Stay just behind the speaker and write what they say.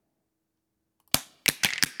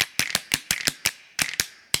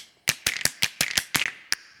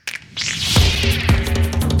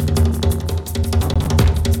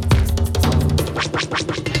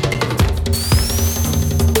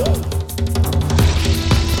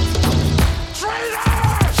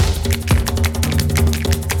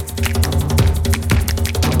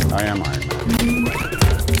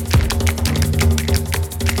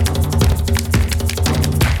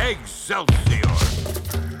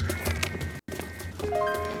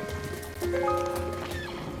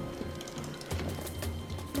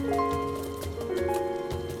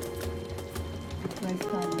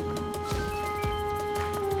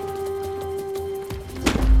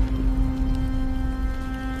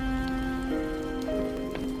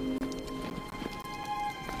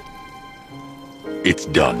It's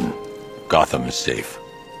done. Gotham is safe.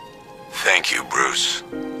 Thank you, Bruce.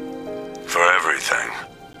 For everything.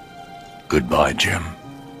 Goodbye, Jim.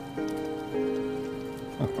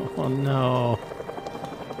 Oh, no.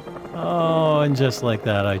 Oh, and just like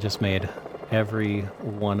that, I just made every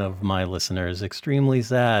one of my listeners extremely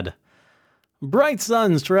sad. Bright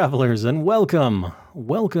Suns, travelers, and welcome.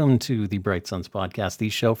 Welcome to the Bright Suns podcast, the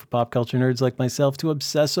show for pop culture nerds like myself to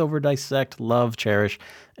obsess over, dissect, love, cherish,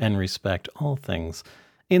 and respect all things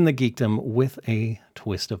in the geekdom with a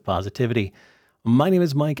twist of positivity. My name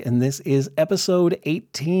is Mike, and this is episode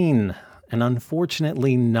 18, and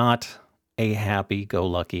unfortunately not a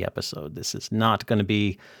happy-go-lucky episode. This is not going to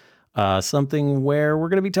be something where we're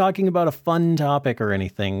going to be talking about a fun topic or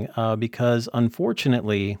anything, because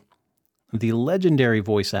unfortunately, the legendary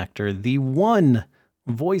voice actor, the one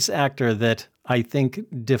voice actor that I think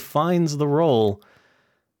defines the role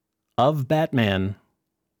of Batman,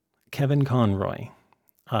 Kevin Conroy.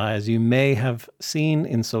 As you may have seen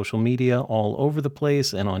in social media all over the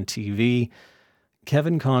place and on TV,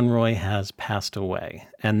 Kevin Conroy has passed away.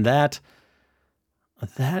 And that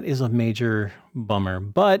is a major bummer.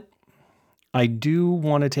 But I do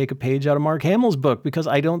want to take a page out of Mark Hamill's book, because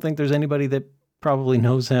I don't think there's anybody that probably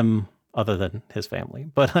knows him other than his family.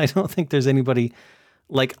 But I don't think there's anybody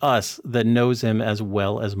like us that knows him as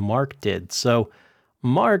well as Mark did. So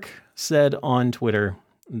Mark said on Twitter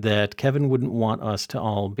that Kevin wouldn't want us to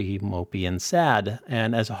all be mopey and sad.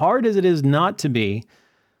 And as hard as it is not to be,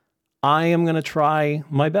 I am going to try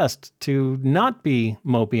my best to not be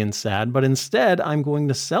mopey and sad, but instead I'm going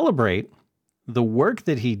to celebrate the work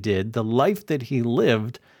that he did, the life that he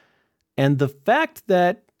lived, and the fact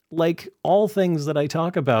that, like all things that I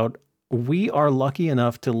talk about, we are lucky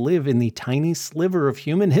enough to live in the tiny sliver of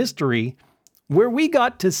human history where we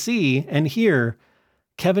got to see and hear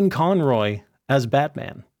Kevin Conroy as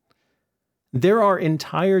Batman. There are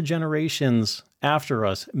entire generations after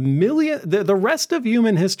us. The rest of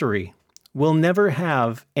human history will never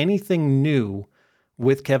have anything new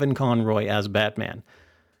with Kevin Conroy as Batman.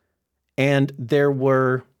 And there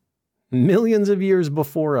were millions of years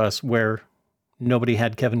before us where nobody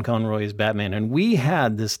had Kevin Conroy as Batman. And we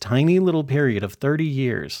had this tiny little period of 30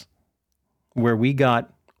 years where we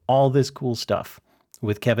got all this cool stuff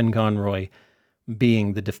with Kevin Conroy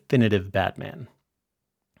being the definitive Batman.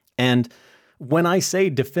 And when I say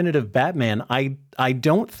definitive Batman, I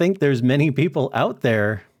don't think there's many people out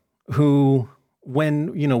there who,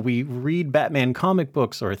 when, we read Batman comic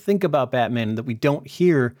books or think about Batman, that we don't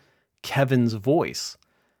hear Kevin's voice.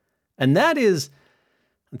 And that is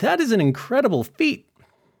an incredible feat.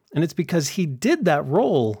 And it's because he did that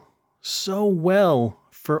role so well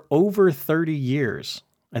for over 30 years.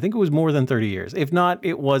 I think it was more than 30 years. If not,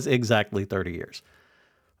 it was exactly 30 years.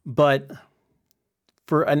 But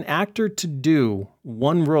for an actor to do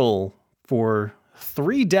one role for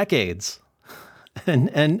 3 decades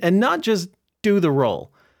and not just do the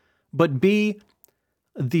role, but be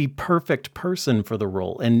the perfect person for the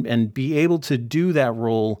role and be able to do that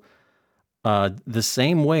role the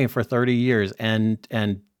same way for 30 years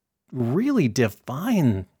and really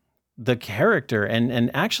define the character and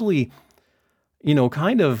actually,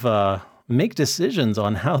 kind of make decisions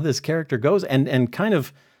on how this character goes and kind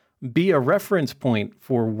of be a reference point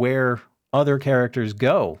for where other characters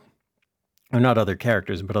go. Or not other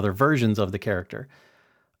characters, but other versions of the character.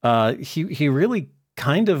 He really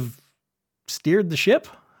kind of steered the ship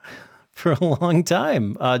for a long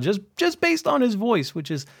time, just based on his voice, which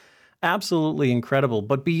is absolutely incredible.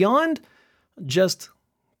 But beyond just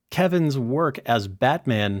Kevin's work as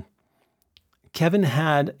Batman, Kevin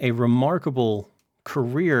had a remarkable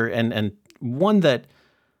career and one that,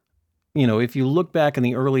 if you look back in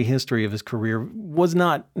the early history of his career, was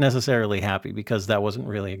not necessarily happy, because that wasn't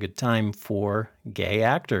really a good time for gay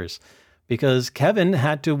actors. Because Kevin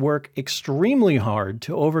had to work extremely hard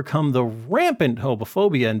to overcome the rampant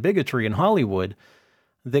homophobia and bigotry in Hollywood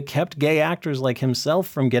that kept gay actors like himself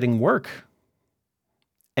from getting work.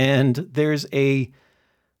 And there's a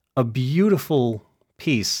beautiful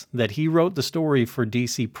piece that he wrote the story for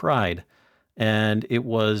DC Pride, and it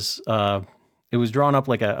was drawn up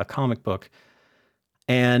like a comic book,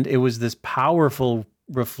 and it was this powerful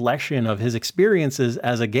reflection of his experiences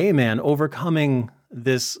as a gay man overcoming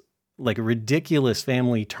this like ridiculous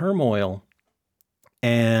family turmoil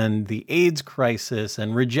and the AIDS crisis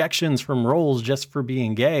and rejections from roles just for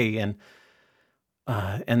being gay. And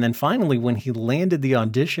then finally, when he landed the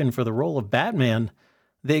audition for the role of Batman,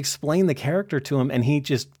 they explained the character to him, and he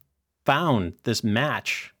just found this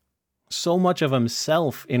match. So much of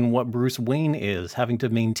himself in what Bruce Wayne is, having to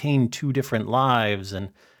maintain 2 different lives and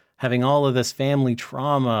having all of this family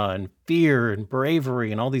trauma and fear and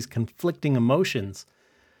bravery and all these conflicting emotions.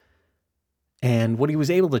 And what he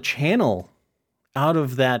was able to channel out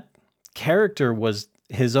of that character was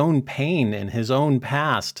his own pain and his own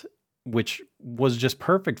past, which was just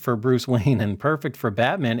perfect for Bruce Wayne and perfect for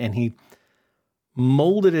Batman. And he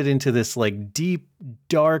molded it into this like deep,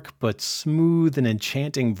 dark, but smooth and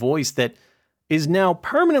enchanting voice that is now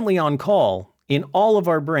permanently on call in all of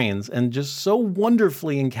our brains and just so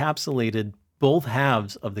wonderfully encapsulated both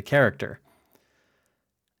halves of the character.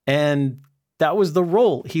 And that was the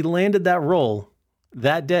role. He landed that role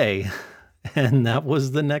that day. And that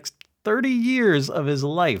was the next 30 years of his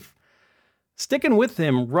life, sticking with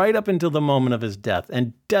him right up until the moment of his death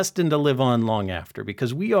and destined to live on long after,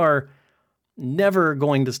 because we are never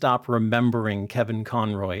going to stop remembering Kevin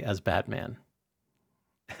Conroy as Batman.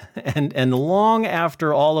 And long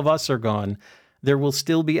after all of us are gone, there will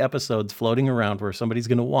still be episodes floating around where somebody's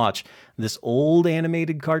going to watch this old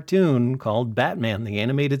animated cartoon called Batman, the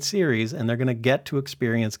animated series, and they're going to get to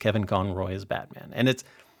experience Kevin Conroy as Batman. And it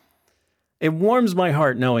warms my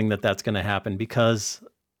heart knowing that that's going to happen, because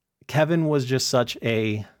Kevin was just such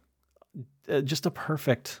just a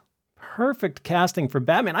perfect casting for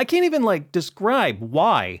Batman. I can't even like describe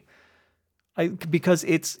why. Because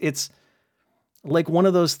it's like one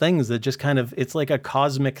of those things that just kind of, it's like a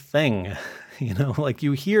cosmic thing, you know, like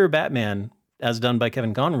you hear Batman as done by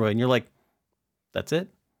Kevin Conroy and you're like, that's it.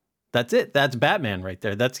 That's Batman right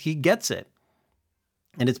there. He gets it.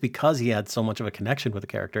 And it's because he had so much of a connection with the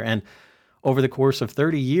character. And over the course of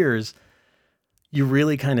 30 years, you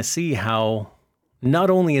really kind of see how not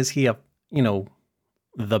only is he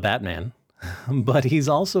the Batman, but he's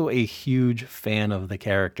also a huge fan of the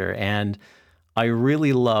character. And I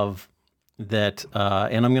really love that,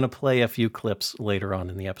 and I'm going to play a few clips later on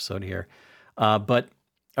in the episode here, but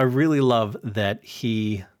I really love that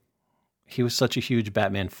he was such a huge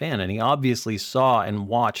Batman fan, and he obviously saw and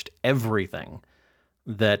watched everything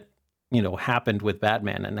that happened with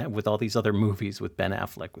Batman and with all these other movies with Ben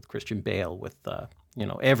Affleck, with Christian Bale, with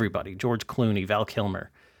everybody, George Clooney, Val Kilmer,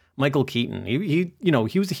 Michael Keaton.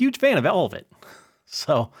 He was a huge fan of all of it.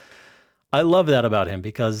 So I love that about him,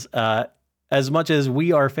 because as much as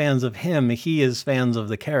we are fans of him, he is fans of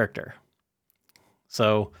the character.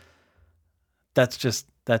 So that's just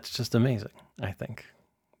amazing, I think.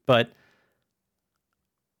 But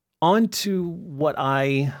on to what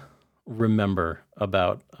I remember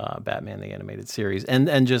about Batman the Animated Series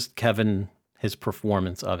and just Kevin, his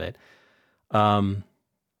performance of it. And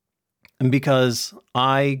because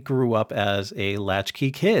I grew up as a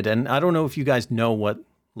latchkey kid, and I don't know if you guys know what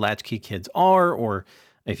latchkey kids are or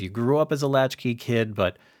if you grew up as a latchkey kid,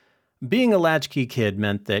 but being a latchkey kid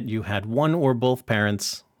meant that you had one or both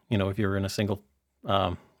parents, if you were in a single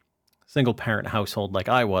parent household like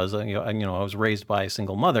I was, I was raised by a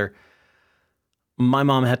single mother. My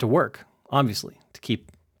mom had to work, obviously, to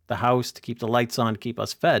keep the house, to keep the lights on, to keep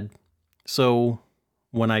us fed. So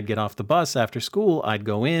when I'd get off the bus after school, I'd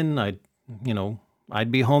go in,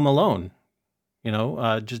 I'd be home alone,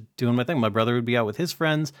 just doing my thing. My brother would be out with his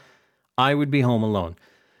friends. I would be home alone.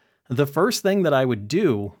 The first thing that I would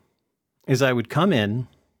do is I would come in,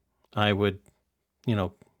 I would,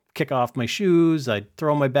 kick off my shoes, I'd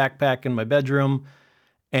throw my backpack in my bedroom,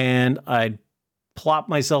 and I'd plop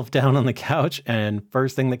myself down on the couch, and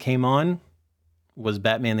first thing that came on was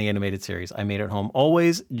Batman the Animated Series. I made it home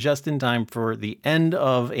always just in time for the end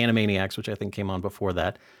of Animaniacs, which I think came on before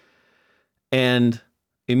that. And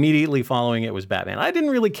immediately following it was Batman. I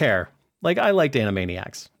didn't really care. Like, I liked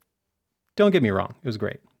Animaniacs. Don't get me wrong. It was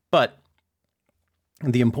great. But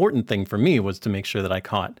the important thing for me was to make sure that I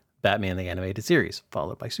caught Batman the Animated Series,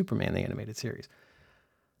 followed by Superman the Animated Series.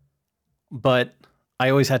 But I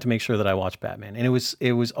always had to make sure that I watched Batman. And it was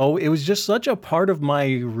just such a part of my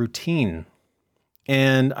routine.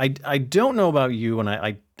 And I don't know about you, and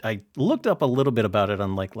I looked up a little bit about it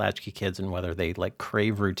on like latchkey kids and whether they like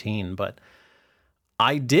crave routine, but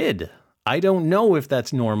I did. I don't know if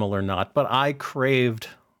that's normal or not, but I craved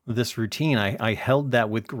this routine. I held that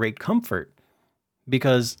with great comfort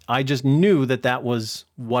because I just knew that that was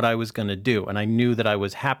what I was going to do. And I knew that I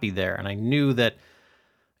was happy there. And I knew that,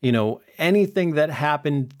 anything that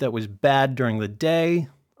happened that was bad during the day,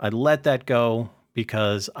 I'd let that go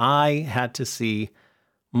because I had to see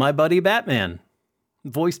my buddy Batman,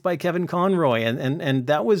 voiced by Kevin Conroy. And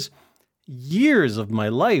that was years of my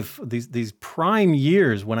life, these prime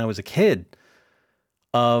years when I was a kid,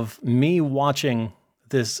 of me watching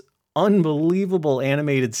this unbelievable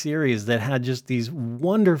animated series that had just these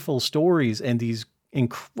wonderful stories and these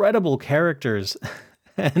incredible characters.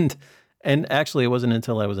 And And actually, it wasn't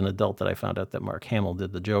until I was an adult that I found out that Mark Hamill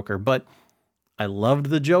did the Joker. But I loved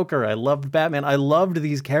the Joker. I loved Batman. I loved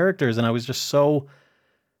these characters, and I was just so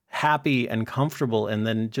happy and comfortable. And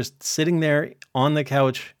then just sitting there on the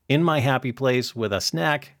couch in my happy place with a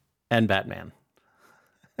snack and Batman.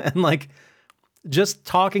 And like, just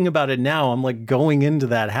talking about it now, I'm like going into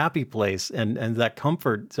that happy place and that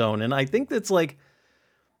comfort zone. And I think that's like,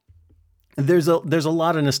 there's a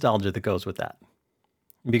lot of nostalgia that goes with that,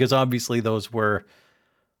 because obviously those were,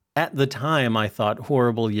 at the time, I thought,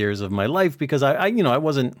 horrible years of my life, because I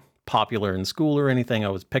wasn't popular in school or anything. I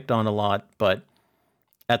was picked on a lot, but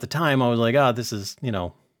at the time I was like, this is,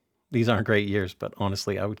 these aren't great years. But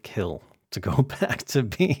honestly, I would kill to go back to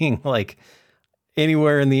being like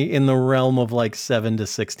anywhere in the realm of like 7 to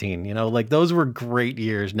 16, like those were great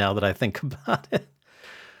years now that I think about it.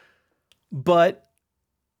 But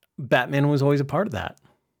Batman was always a part of that.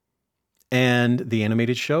 And the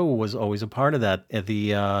animated show was always a part of that.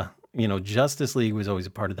 The, Justice League was always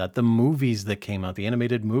a part of that. The movies that came out, the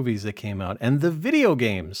animated movies that came out, and the video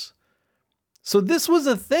games. So this was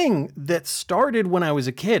a thing that started when I was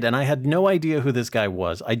a kid, and I had no idea who this guy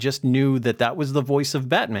was. I just knew that was the voice of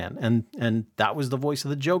Batman, and that was the voice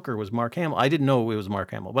of the Joker, was Mark Hamill. I didn't know it was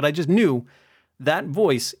Mark Hamill, but I just knew that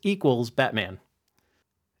voice equals Batman.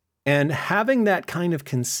 And having that kind of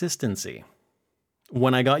consistency,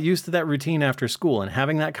 when I got used to that routine after school, and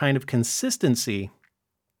having that kind of consistency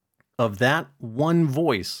of that one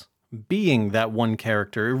voice being that one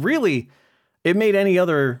character, it made any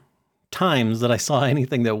other times that I saw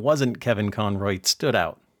anything that wasn't Kevin Conroy stood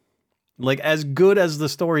out. Like, as good as the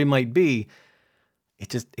story might be,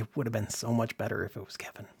 it would have been so much better if it was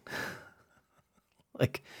Kevin.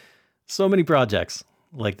 Like, so many projects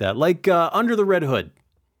like that. Like Under the Red Hood,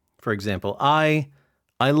 for example. I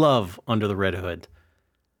love Under the Red Hood.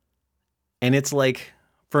 And it's like,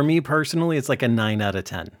 for me personally, it's like a 9 out of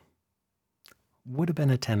 10. Would have been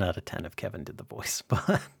a 10 out of 10 if Kevin did the voice.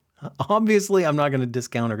 But obviously, I'm not going to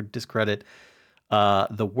discount or discredit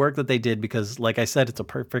the work that they did, because, like I said, it's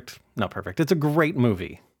a great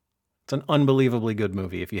movie. It's an unbelievably good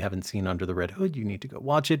movie. If you haven't seen Under the Red Hood, you need to go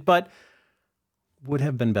watch it. But would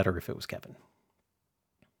have been better if it was Kevin.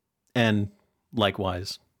 And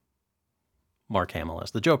likewise, Mark Hamill as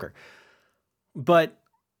the Joker. But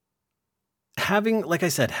having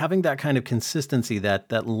that kind of consistency,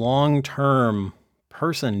 that long-term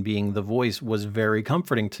person being the voice, was very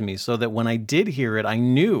comforting to me, so that when I did hear it, I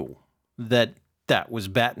knew that was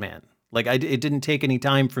Batman. Like, it didn't take any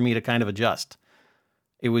time for me to kind of adjust.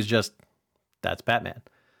 It was just, that's Batman.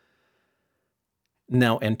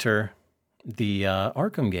 Now enter the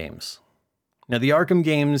Arkham games. Now, the Arkham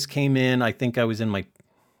games came in, I think I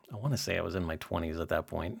want to say I was in my 20s at that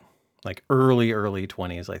point. Like early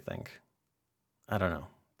 20s, I think. I don't know.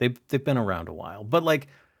 They've been around a while. But like,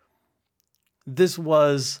 this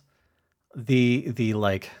was the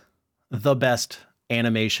best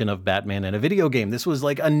animation of Batman in a video game. This was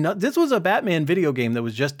a Batman video game that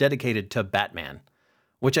was just dedicated to Batman,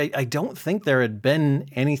 which I don't think there had been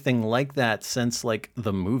anything like that since like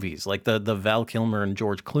the movies, like the Val Kilmer and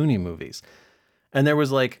George Clooney movies. And there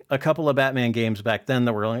was like a couple of Batman games back then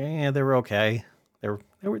that were like, they were okay.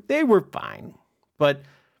 They were fine, but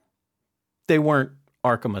they weren't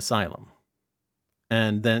Arkham Asylum.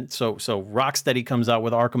 And then so Rocksteady comes out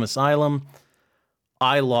with Arkham Asylum.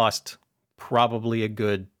 I lost probably a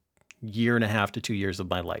good 1.5 to 2 years of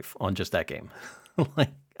my life on just that game.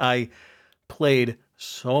 Like, I played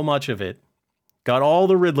so much of it, got all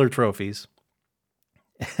the Riddler trophies,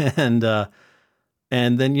 and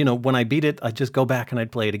then, when I beat it, I'd just go back and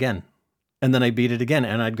I'd play it again. And then I beat it again,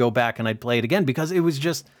 and I'd go back and I'd play it again, because it was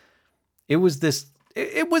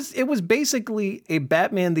basically a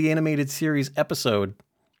Batman the Animated Series episode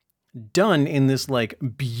done in this like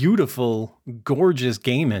beautiful, gorgeous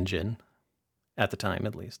game engine, at the time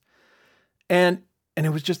at least. And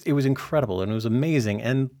it was incredible, and it was amazing.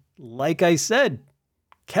 And like I said,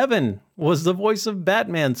 Kevin was the voice of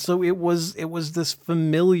Batman, so it was this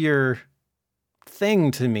familiar thing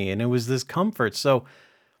to me, and it was this comfort. So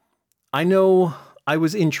I know I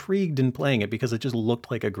was intrigued in playing it because it just looked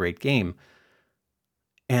like a great game.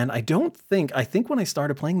 And I think when I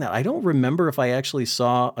started playing that, I don't remember if I actually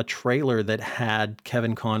saw a trailer that had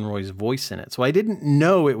Kevin Conroy's voice in it. So I didn't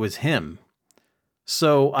know it was him.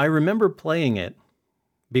 So I remember playing it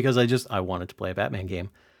because I wanted to play a Batman game.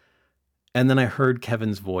 And then I heard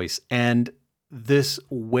Kevin's voice, and this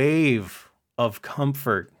wave of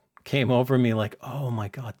comfort came over me, like, oh my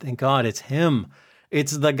God, thank God it's him.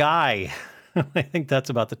 It's the guy. I think that's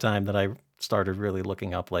about the time that I started really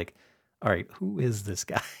looking up, like, all right, who is this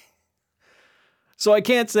guy? So I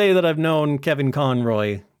can't say that I've known Kevin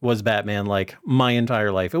Conroy was Batman like my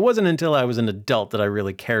entire life. It wasn't until I was an adult that I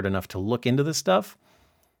really cared enough to look into this stuff.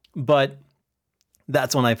 But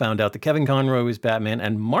that's when I found out that Kevin Conroy was Batman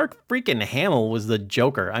and Mark freaking Hamill was the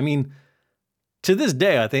Joker. I mean, to this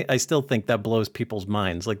day, I still think that blows people's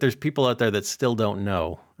minds. Like, there's people out there that still don't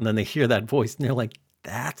know. And then they hear that voice and they're like,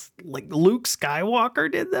 that's like Luke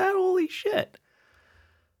Skywalker did that? Holy shit.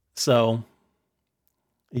 So,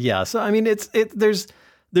 yeah. So, I mean, there's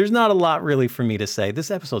not a lot really for me to say. This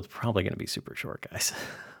episode's probably going to be super short, guys.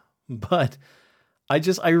 But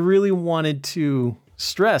I really wanted to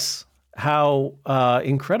stress how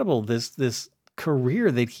incredible this career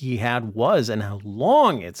that he had was and how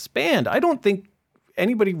long it spanned. I don't think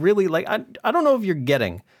anybody really I don't know if you're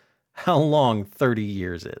getting how long 30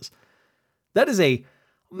 years is. That is a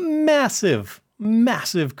massive,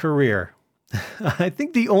 massive career. I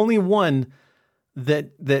think the only one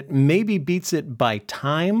that maybe beats it by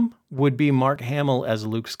time would be Mark Hamill as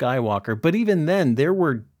Luke Skywalker. But even then, there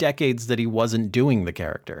were decades that he wasn't doing the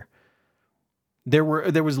character. There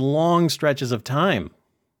was long stretches of time.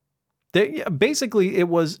 Basically, it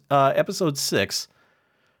was episode 6,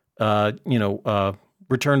 Return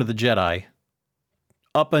of the Jedi,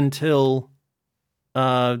 up until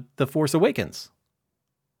The Force Awakens.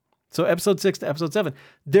 So episode 6 to episode 7,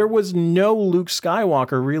 there was no Luke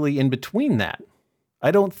Skywalker really in between that. I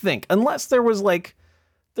don't think, unless there was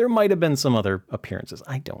there might have been some other appearances.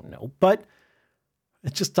 I don't know, but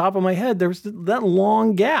it's just top of my head. There was that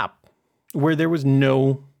long gap where there was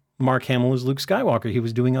no Mark Hamill as Luke Skywalker. He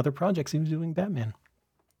was doing other projects. He was doing Batman,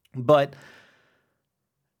 but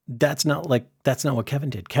that's not what Kevin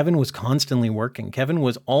did. Kevin was constantly working. Kevin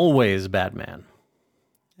was always Batman.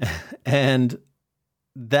 And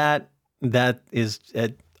that is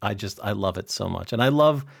it. I love it so much. And I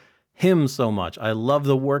love him so much. I love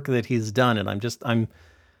the work that he's done. And I'm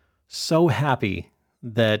so happy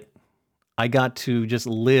that I got to just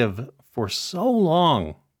live for so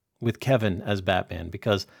long with Kevin as Batman,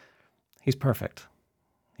 because he's perfect.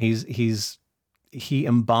 He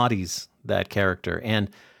embodies that character. And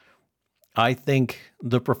I think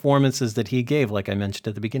the performances that he gave, like I mentioned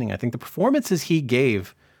at the beginning, I think the performances he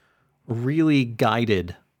gave really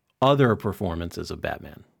guided other performances of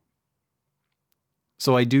Batman.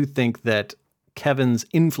 So I do think that Kevin's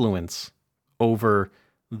influence over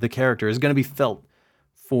the character is going to be felt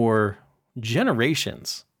for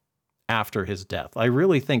generations after his death. I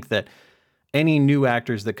really think that any new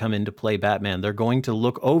actors that come in to play Batman, they're going to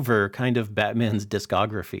look over kind of Batman's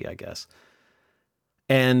discography, I guess.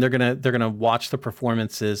 And they're gonna watch the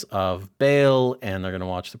performances of Bale, and they're gonna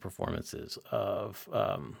watch the performances of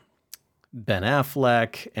Ben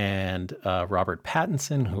Affleck and Robert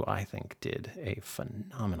Pattinson, who I think did a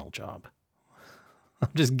phenomenal job. I'm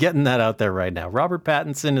just getting that out there right now. Robert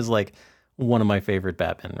Pattinson is like one of my favorite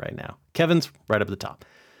Batmen right now. Kevin's right up at the top.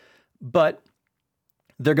 But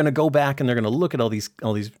they're going to go back and they're going to look at all these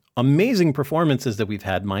amazing performances that we've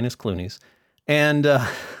had, minus Clooney's. And I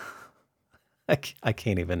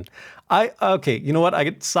can't even. Okay, you know what? I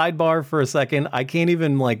get sidebar for a second. I can't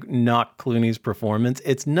even knock Clooney's performance.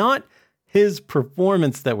 It's not his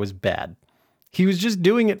performance that was bad. He was just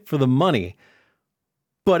doing it for the money.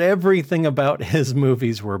 But everything about his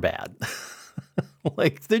movies were bad.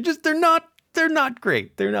 They're not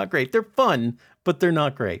great. They're not great. They're fun, but they're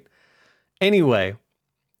not great. Anyway,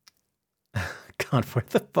 God, where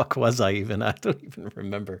the fuck was I even? I don't even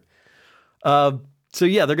remember. So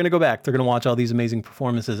yeah, they're going to go back. They're going to watch all these amazing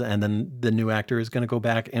performances, and then the new actor is going to go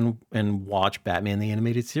back and watch Batman the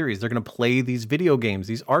Animated Series. They're going to play these video games,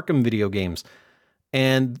 these Arkham video games,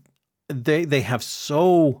 and they have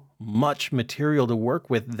so much material to work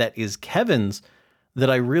with that is Kevin's, that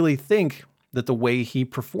I really think that the way he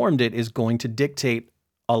performed it is going to dictate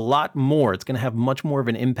a lot more. It's going to have much more of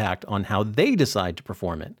an impact on how they decide to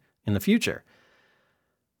perform it in the future.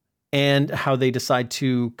 And how they decide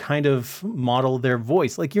to kind of model their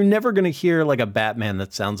voice. You're never going to hear a Batman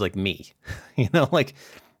that sounds like me,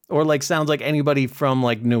 or sounds like anybody from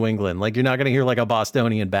New England. You're not going to hear a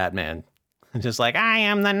Bostonian Batman. Just I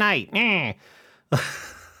am the knight.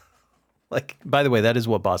 By the way, that is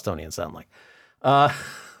what Bostonians sound like.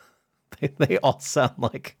 They all sound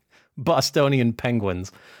like Bostonian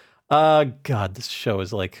penguins. God, this show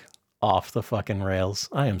is off the fucking rails.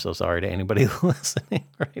 I am so sorry to anybody listening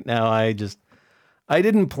right now. I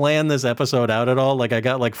didn't plan this episode out at all. I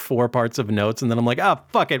got 4 parts of notes, and then I'm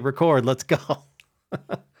fuck it, record, let's go.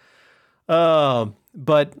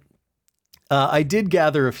 But I did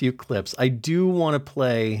gather a few clips. I do want to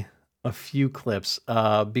play a few clips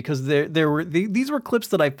because these were clips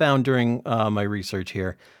that I found during my research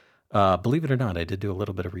here. Believe it or not, I did do a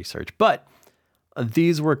little bit of research, but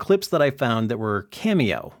these were clips that I found that were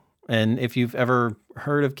Cameo. And if you've ever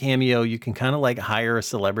heard of Cameo, you can kind of like hire a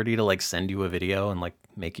celebrity to like send you a video and like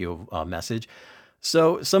make you a message.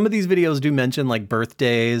 So some of these videos do mention like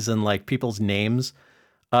birthdays and like people's names,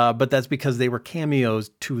 but that's because they were cameos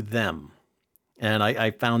to them. And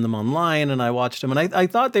I found them online and I watched them, and I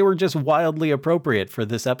thought they were just wildly appropriate for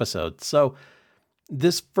this episode. So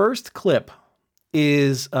this first clip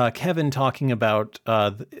is Kevin talking about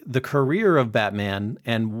the career of Batman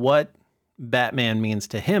and what Batman means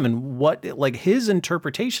to him and what like his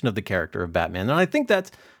interpretation of the character of Batman. And I think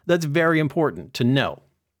that's very important to know,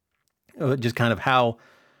 just kind of how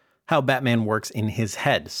Batman works in his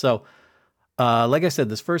head. So like I said,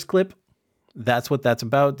 this first clip, that's what that's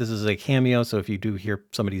about. This is a cameo. So if you do hear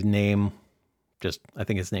somebody's name, I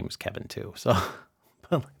think his name is Kevin too. So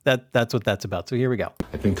that's what that's about. So here we go.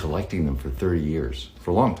 I've been collecting them for 30 years,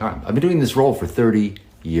 for a long time. I've been doing this role for 30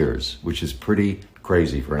 years, which is pretty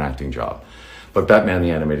crazy for an acting job. But Batman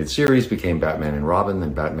the Animated Series became Batman and Robin,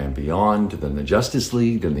 then Batman Beyond, then the Justice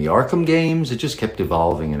League, then the Arkham games. It just kept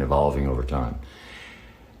evolving and evolving over time.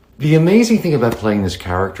 The amazing thing about playing this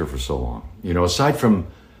character for so long, aside from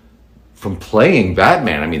playing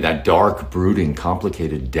Batman, I mean, that dark, brooding,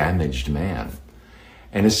 complicated, damaged man,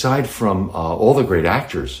 and aside from all the great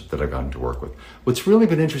actors that I've gotten to work with, what's really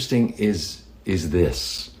been interesting is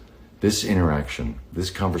this interaction,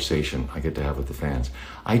 this conversation I get to have with the fans.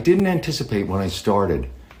 I didn't anticipate when I started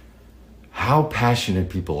how passionate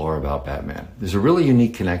people are about Batman. There's a really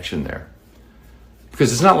unique connection there.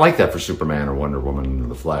 Because it's not like that for Superman or Wonder Woman or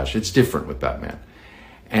The Flash. It's different with Batman.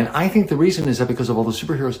 And I think the reason is that because of all the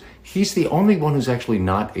superheroes, he's the only one who's actually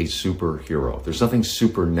not a superhero. There's nothing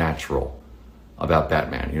supernatural about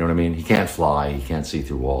Batman. You know what I mean? He can't fly. He can't see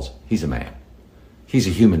through walls. He's a man. He's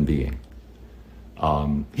a human being.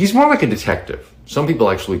 He's more like a detective. Some people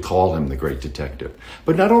actually call him the great detective.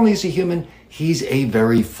 But not only is he human, he's a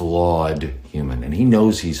very flawed human. And he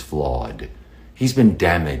knows he's flawed. He's been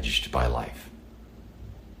damaged by life.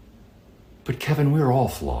 But Kevin, we're all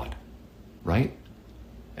flawed, right?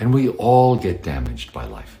 And we all get damaged by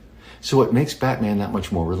life. So it makes Batman that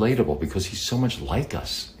much more relatable because he's so much like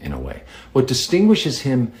us in a way. What distinguishes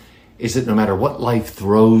him is that no matter what life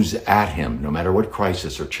throws at him, no matter what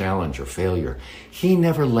crisis or challenge or failure, he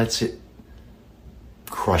never lets it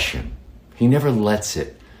crush him. He never lets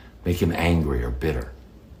it make him angry or bitter.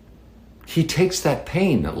 He takes that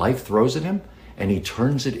pain that life throws at him and he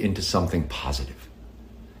turns it into something positive.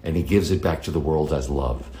 And he gives it back to the world as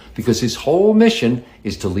love. Because his whole mission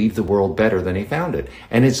is to leave the world better than he found it.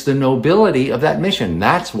 And it's the nobility of that mission.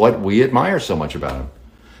 That's what we admire so much about him.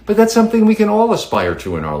 But that's something we can all aspire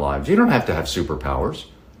to in our lives. You don't have to have superpowers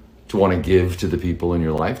to want to give to the people in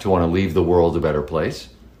your life, to want to leave the world a better place.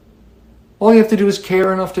 All you have to do is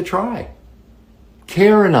care enough to try.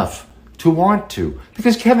 Care enough to want to.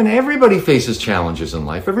 Because, Kevin, everybody faces challenges in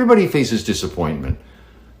life. Everybody faces disappointment,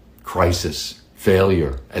 crisis,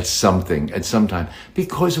 failure at something, at some time,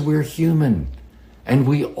 because we're human and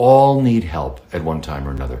we all need help at one time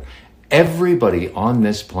or another. Everybody on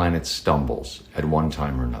this planet stumbles at one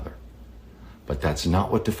time or another. But that's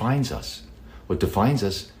not what defines us. What defines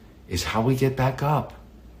us is how we get back up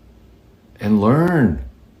and learn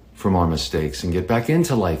from our mistakes and get back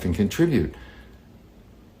into life and contribute.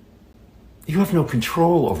 You have no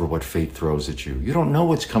control over what fate throws at you. You don't know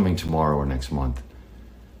what's coming tomorrow or next month.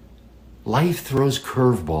 Life throws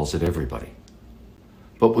curveballs at everybody.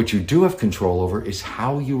 But what you do have control over is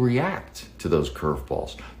how you react to those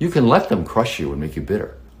curveballs. You can let them crush you and make you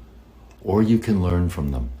bitter. Or you can learn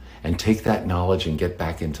from them and take that knowledge and get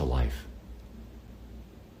back into life.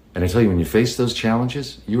 And I tell you, when you face those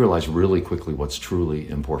challenges, you realize really quickly what's truly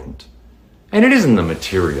important. And it isn't the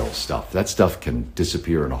material stuff. That stuff can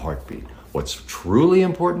disappear in a heartbeat. What's truly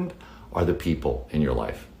important are the people in your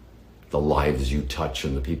life. The lives you touch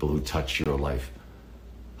and the people who touch your life.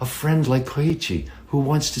 A friend like Koichi who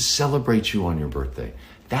wants to celebrate you on your birthday.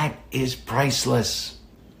 That is priceless.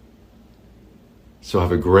 So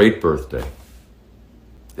have a great birthday.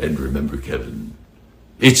 And remember, Kevin,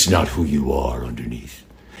 it's not who you are underneath.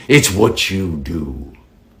 It's what you do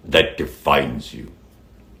that defines you.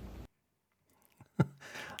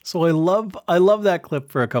 So I love that clip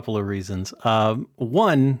for a couple of reasons.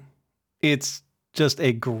 One, it's just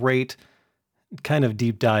a great kind of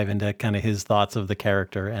deep dive into kind of his thoughts of the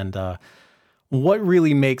character and what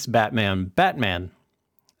really makes Batman Batman.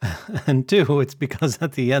 And two, it's because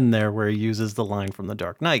at the end there where he uses the line from The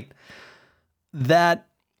Dark Knight, that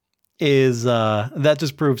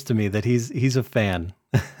just proves to me that he's a fan.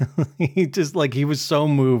 He just he was so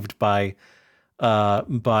moved by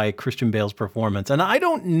by Christian Bale's performance. And I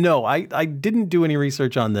don't know. I didn't do any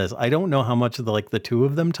research on this. I don't know how much of the two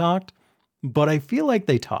of them talked, but I feel like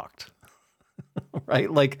they talked. Right?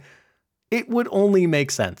 Like, it would only make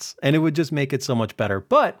sense, and it would just make it so much better.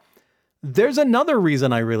 But there's another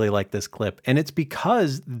reason I really like this clip, and it's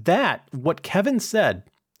because what Kevin said,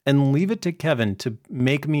 and leave it to Kevin to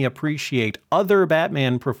make me appreciate other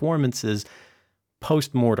Batman performances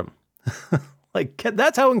post-mortem. Like,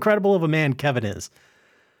 that's how incredible of a man Kevin is.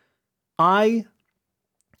 I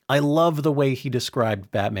love the way he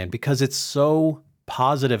described Batman because it's so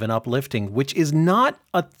positive and uplifting, which is not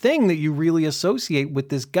a thing that you really associate with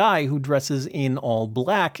this guy who dresses in all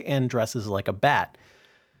black and dresses like a bat.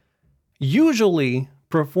 Usually,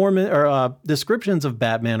 descriptions of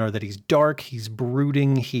Batman are that he's dark, he's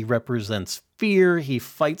brooding, he represents fear, he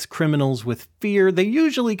fights criminals with fear. They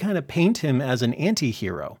usually kind of paint him as an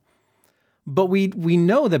anti-hero. But we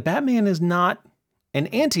know that Batman is not an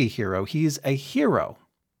anti-hero, he's a hero.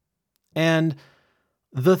 And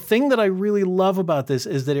the thing that I really love about this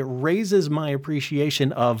is that it raises my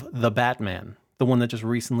appreciation of The Batman, the one that just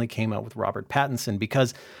recently came out with Robert Pattinson,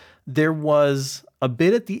 because there was a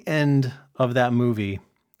bit at the end of that movie,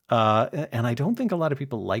 and I don't think a lot of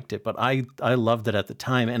people liked it, but I loved it at the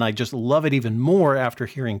time, and I just love it even more after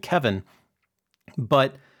hearing Kevin.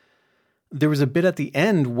 But there was a bit at the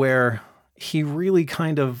end where he really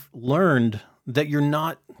kind of learned that you're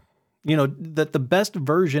not, that the best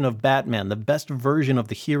version of Batman, the best version of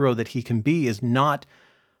the hero that he can be is not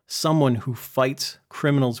someone who fights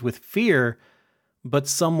criminals with fear, but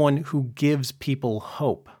someone who gives people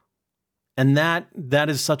hope. And that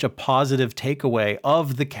is such a positive takeaway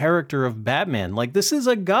of the character of Batman. Like, this is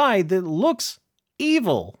a guy that looks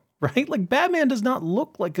evil, right? Like, Batman does not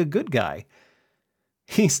look like a good guy.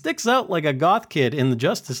 He sticks out like a goth kid in the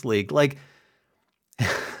Justice League. Like,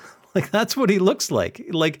 that's what he looks like.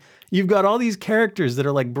 Like, you've got all these characters that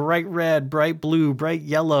are like bright red, bright blue, bright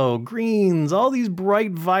yellow, greens, all these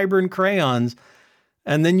bright, vibrant crayons.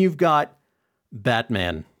 And then you've got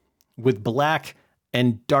Batman with black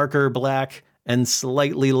and darker black and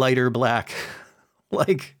slightly lighter black.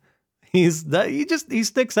 Like, he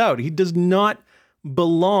sticks out. He does not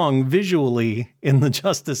belong visually in the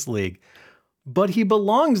Justice League, but he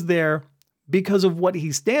belongs there because of what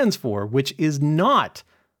he stands for, which is not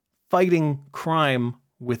fighting crime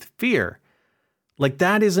with fear. Like,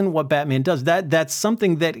 that isn't what Batman does. That's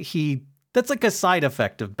something that's like a side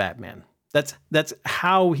effect of Batman. That's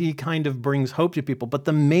how he kind of brings hope to people. But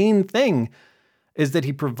the main thing is that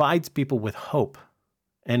he provides people with hope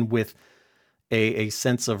and with a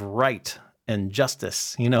sense of right and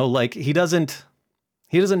justice. Like, he doesn't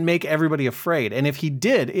make everybody afraid. And if he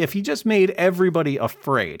just made everybody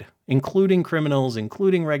afraid, including criminals,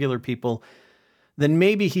 including regular people, then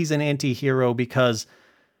maybe he's an anti-hero because,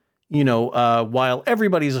 while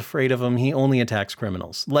everybody's afraid of him, he only attacks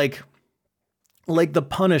criminals. Like the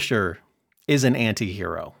Punisher is an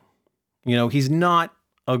anti-hero. He's not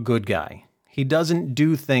a good guy. He doesn't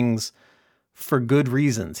do things for good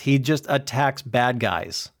reasons. He just attacks bad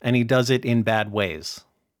guys, and he does it in bad ways.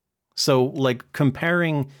 So, like,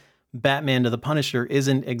 comparing Batman to the Punisher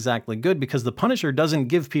isn't exactly good because the Punisher doesn't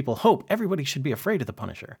give people hope. Everybody should be afraid of the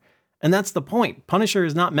Punisher. And that's the point. Punisher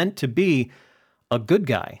is not meant to be a good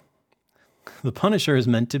guy. The Punisher is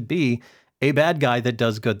meant to be a bad guy that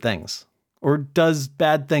does good things, or does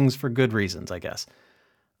bad things for good reasons, I guess.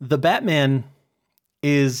 The Batman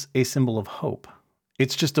is a symbol of hope.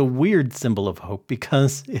 It's just a weird symbol of hope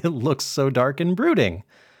because it looks so dark and brooding.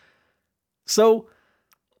 So,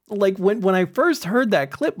 like, when I first heard that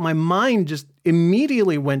clip, my mind just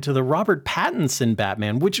immediately went to the Robert Pattinson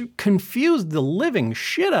Batman, which confused the living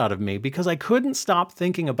shit out of me because I couldn't stop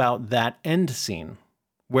thinking about that end scene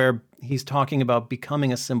where he's talking about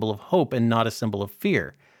becoming a symbol of hope and not a symbol of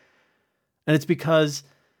fear. And it's because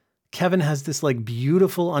Kevin has this like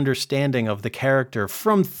beautiful understanding of the character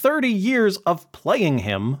from 30 years of playing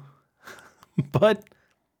him. But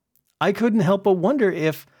I couldn't help but wonder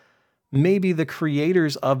if maybe the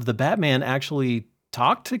creators of the Batman actually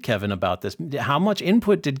talked to Kevin about this. How much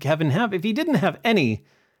input did Kevin have? If he didn't have any,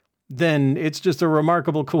 then it's just a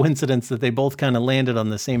remarkable coincidence that they both kind of landed on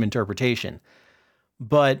the same interpretation.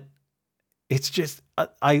 But it's just,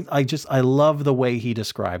 I love the way he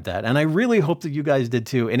described that. And I really hope that you guys did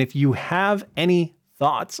too. And if you have any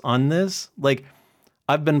thoughts on this, like,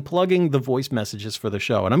 I've been plugging the voice messages for the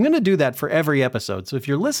show, and I'm going to do that for every episode. So if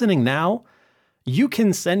you're listening now, you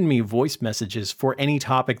can send me voice messages for any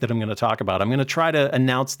topic that I'm going to talk about. I'm going to try to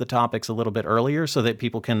announce the topics a little bit earlier so that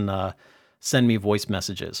people can send me voice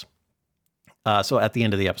messages. So at the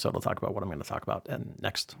end of the episode, I'll talk about what I'm going to talk about in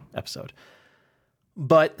next episode.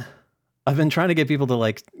 But I've been trying to get people to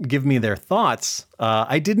like give me their thoughts.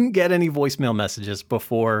 I didn't get any voicemail messages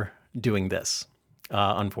before doing this,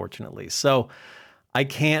 unfortunately. So I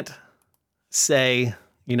can't say,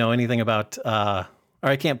 anything about, or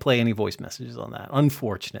I can't play any voice messages on that,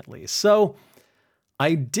 unfortunately. So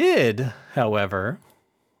I did, however,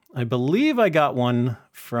 I believe I got one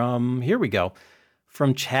from, here we go,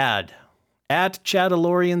 from Chad at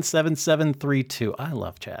Chadalorian7732. I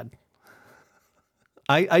love Chad.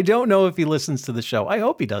 I don't know if he listens to the show. I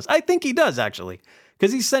hope he does. I think he does, actually,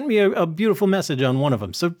 because he sent me a beautiful message on one of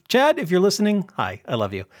them. So, Chad, if you're listening, hi, I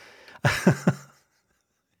love you.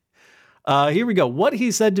 Here we go. What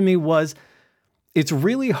he said to me was, it's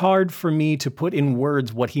really hard for me to put in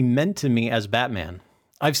words what he meant to me as Batman.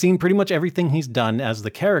 I've seen pretty much everything he's done as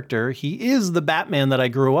the character. He is the Batman that I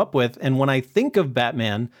grew up with. And when I think of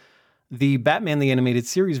Batman, the Batman the Animated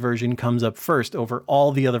Series version comes up first over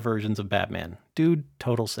all the other versions of Batman. Dude,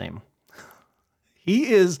 total same.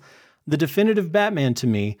 He is the definitive Batman to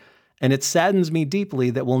me, and it saddens me deeply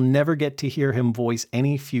that we'll never get to hear him voice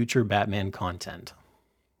any future Batman content.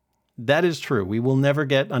 That is true. We will never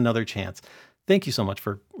get another chance. Thank you so much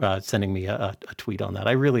for sending me a tweet on that.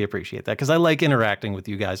 I really appreciate that because I like interacting with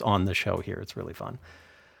you guys on the show here. It's really fun.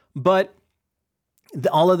 But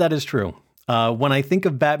all of that is true. When I think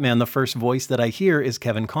of Batman, the first voice that I hear is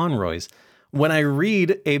Kevin Conroy's. When I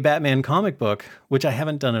read a Batman comic book, which I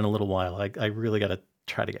haven't done in a little while, I really got to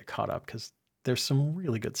try to get caught up because there's some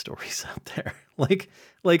really good stories out there. Like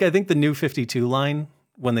I think the New 52 line,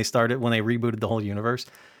 when they rebooted the whole universe,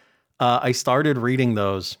 I started reading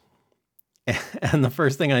those. And the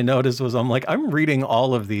first thing I noticed was I'm reading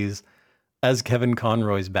all of these as Kevin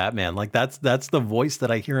Conroy's Batman. Like that's the voice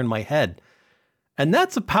that I hear in my head. And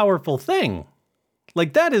that's a powerful thing.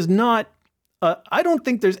 Like that is not, I don't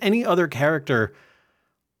think there's any other character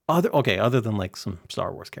other than like some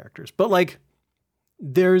Star Wars characters, but like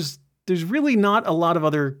there's really not a lot of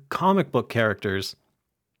other comic book characters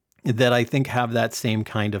that I think have that same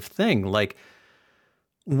kind of thing. Like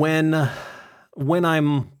when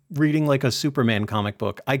I'm reading like a Superman comic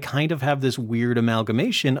book, I kind of have this weird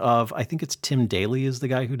amalgamation of, I think it's Tim Daly is the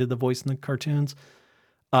guy who did the voice in the cartoons.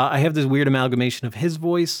 I have this weird amalgamation of his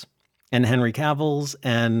voice and Henry Cavill's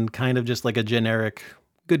and kind of just like a generic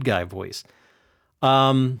good guy voice.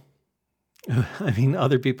 I mean,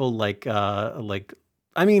 other people like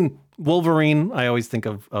Wolverine, I always think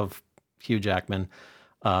of Hugh Jackman.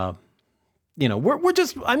 We're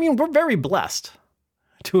very blessed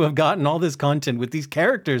to have gotten all this content with these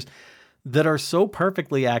characters that are so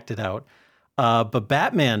perfectly acted out. But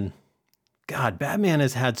Batman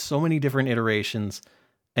has had so many different iterations.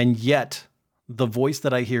 And yet the voice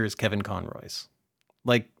that I hear is Kevin Conroy's.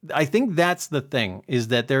 Like, I think that's the thing, is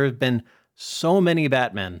that there have been so many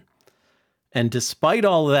Batmen. And despite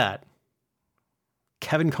all of that,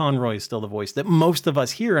 Kevin Conroy is still the voice that most of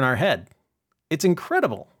us hear in our head. It's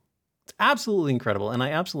incredible. It's absolutely incredible. And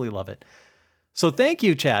I absolutely love it. So thank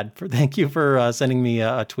you, Chad, thank you for sending me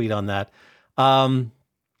a tweet on that.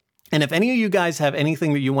 And if any of you guys have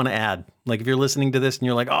anything that you want to add, like if you're listening to this and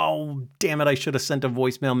you're like, oh, damn it, I should have sent a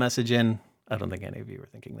voicemail message in. I don't think any of you were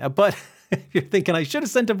thinking that, but if you're thinking I should have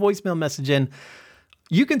sent a voicemail message in,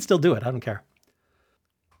 you can still do it. I don't care.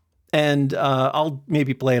 And I'll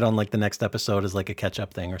maybe play it on like the next episode as like a catch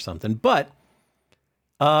up thing or something. But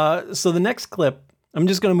so the next clip, I'm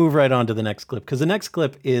just going to move right on to the next clip because the next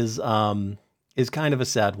clip is kind of a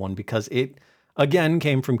sad one because it again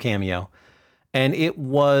came from Cameo. And it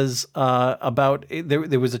was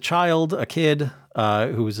there was a kid,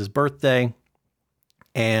 who was his birthday.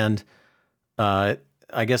 And I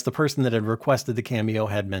guess the person that had requested the cameo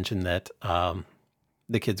had mentioned that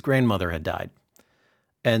the kid's grandmother had died.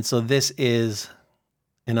 And so this is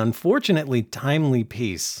an unfortunately timely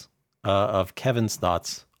piece of Kevin's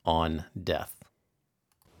thoughts on death.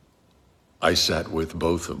 I sat with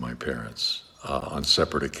both of my parents on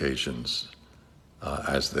separate occasions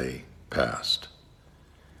as they passed.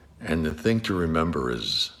 And the thing to remember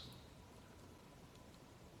is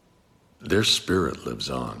their spirit lives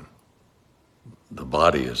on. The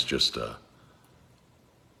body is just a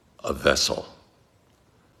vessel.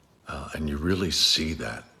 And you really see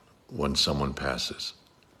that when someone passes.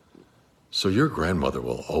 So your grandmother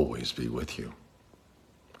will always be with you.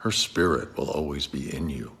 Her spirit will always be in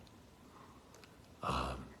you.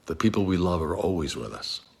 The people we love are always with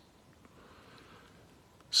us.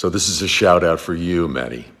 So this is a shout out for you,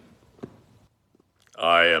 Maddie.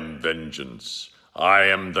 I am vengeance. I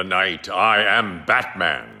am the night. I am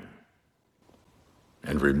Batman.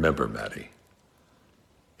 And remember, Maddie,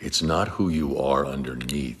 it's not who you are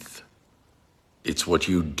underneath. It's what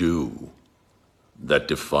you do that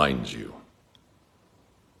defines you.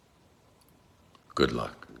 Good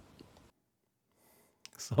luck.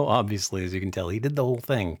 So obviously, as you can tell, he did the whole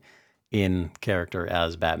thing in character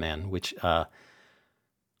as Batman, which I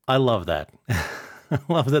love that. I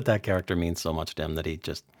love that that character means so much to him that he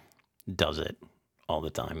just does it all the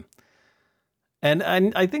time. And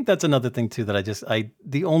I think that's another thing too that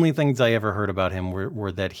the only things I ever heard about him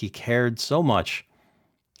were that he cared so much,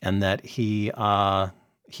 and that he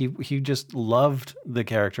just loved the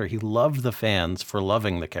character. He loved the fans for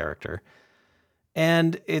loving the character,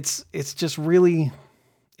 and it's just really,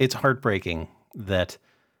 it's heartbreaking that,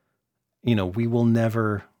 you know, we will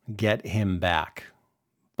never get him back,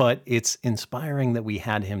 but it's inspiring that we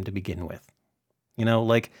had him to begin with. You know,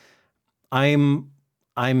 like I'm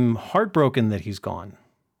heartbroken that he's gone,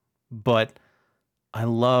 but I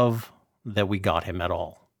love that we got him at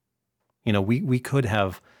all. You know, we could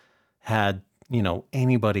have had, you know,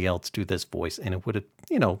 anybody else do this voice and it would have,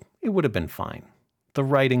 you know, it would have been fine. The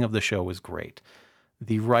writing of the show was great.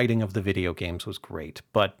 The writing of the video games was great,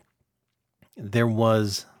 but there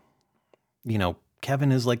was, you know,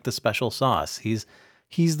 Kevin is like the special sauce. He's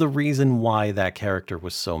the reason why that character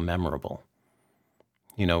was so memorable.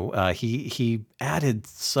 You know, he added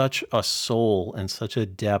such a soul and such a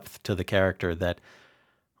depth to the character that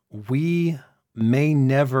we may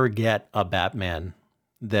never get a Batman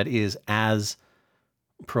that is as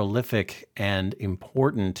prolific and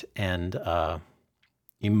important and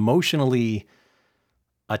emotionally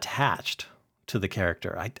attached to the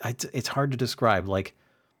character. It's hard to describe. Like,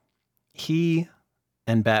 he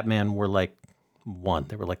and Batman were like one.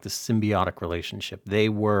 They were like this symbiotic relationship. They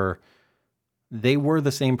were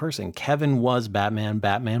the same person. Kevin was Batman.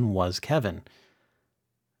 Batman was Kevin.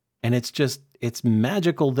 And it's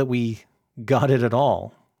magical that we got it at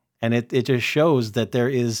all. And it just shows that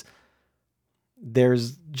there's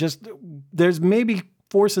maybe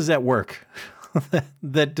forces at work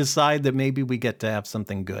that decide that maybe we get to have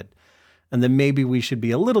something good, and that maybe we should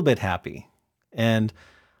be a little bit happy. And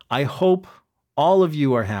I hope all of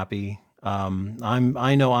you are happy.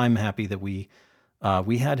 I know I'm happy that we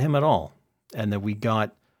had him at all, and that we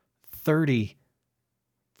got 30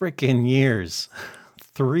 freaking years,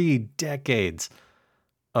 3 decades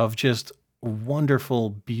of just wonderful,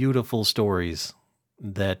 beautiful stories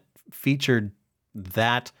that featured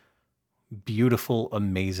that beautiful,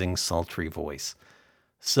 amazing, sultry voice.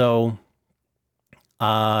 So,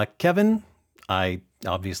 Kevin, if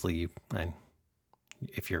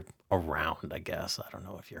you're around, I guess, I don't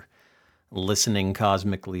know if you're listening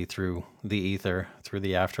cosmically through the ether, through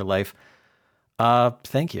the afterlife,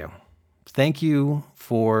 thank you. Thank you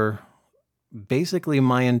for basically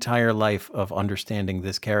my entire life of understanding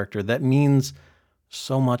this character that means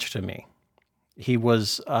so much to me. He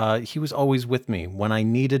was always with me when I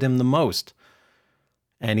needed him the most,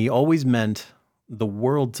 and he always meant the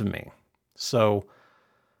world to me. So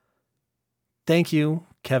thank you,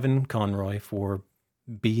 Kevin Conroy, for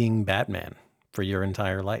being Batman for your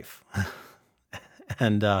entire life.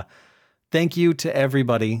 And thank you to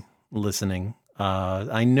everybody listening.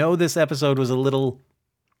 I know this episode was a little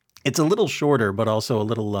shorter, but also a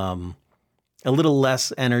little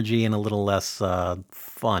less energy and a little less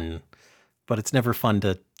fun. But it's never fun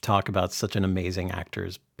to talk about such an amazing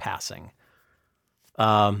actor's passing.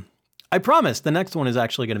 I promise the next one is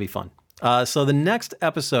actually going to be fun. So the next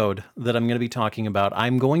episode that I'm going to be talking about,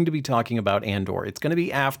 I'm going to be talking about Andor. It's going to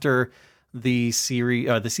be after the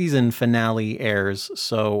season finale airs.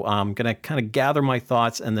 So I'm going to kind of gather my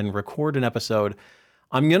thoughts and then record an episode.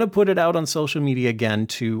 I'm going to put it out on social media again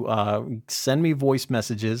to send me voice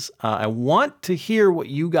messages. I want to hear what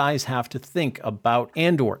you guys have to think about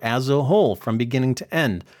Andor as a whole, from beginning to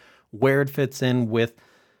end, where it fits in with,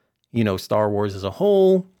 you know, Star Wars as a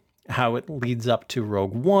whole, how it leads up to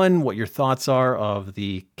Rogue One, what your thoughts are of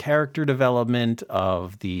the character development,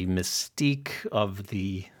 of the mystique, of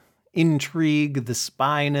the intrigue, the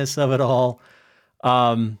spyness of it all.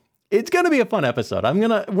 It's going to be a fun episode.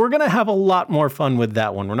 We're going to have a lot more fun with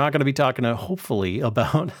that one. We're not going to be talking hopefully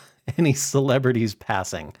about any celebrities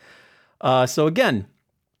passing. So again,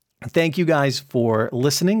 thank you guys for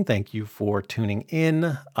listening. Thank you for tuning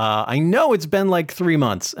in. I know it's been like 3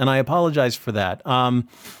 months, and I apologize for that. I'm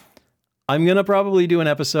going to probably do an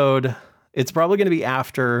episode. It's probably going to be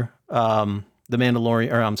after The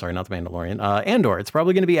Mandalorian, or I'm sorry, not The Mandalorian, Andor. It's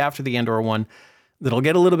probably going to be after the Andor one that'll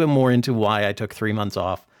get a little bit more into why I took 3 months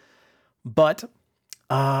off. But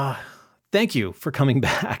thank you for coming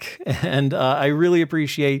back. And I really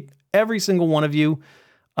appreciate every single one of you.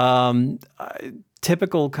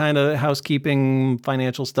 Typical kind of housekeeping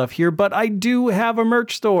financial stuff here, but I do have a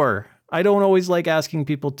merch store. I don't always like asking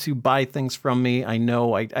people to buy things from me. I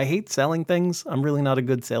know I hate selling things. I'm really not a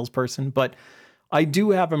good salesperson, but I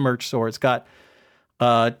do have a merch store. It's got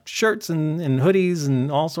shirts and hoodies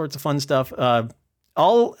and all sorts of fun stuff.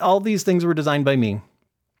 All these things were designed by me.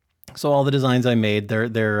 So all the designs I made, they're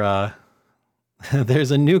there's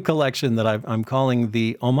a new collection that I'm calling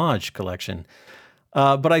the Homage Collection.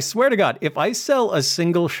 But I swear to God, if I sell a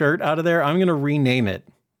single shirt out of there, I'm going to rename it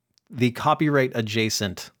the Copyright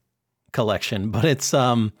Adjacent Collection. But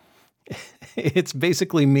it's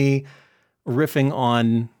basically me riffing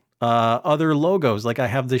on other logos. Like I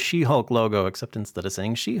have the She-Hulk logo, except instead of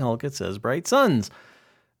saying She-Hulk, it says Bright Suns.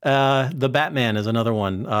 The Batman is another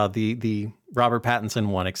one, the Robert Pattinson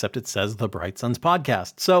one, except it says the Bright Suns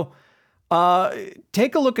Podcast. So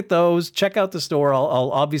take a look at those. Check out the store.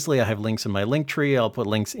 I'll obviously I have links in my link tree. I'll put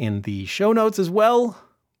links in the show notes as well.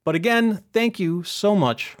 But again, thank you so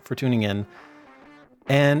much for tuning in,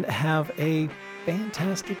 and have a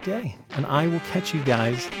fantastic day. And I will catch you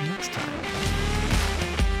guys next time.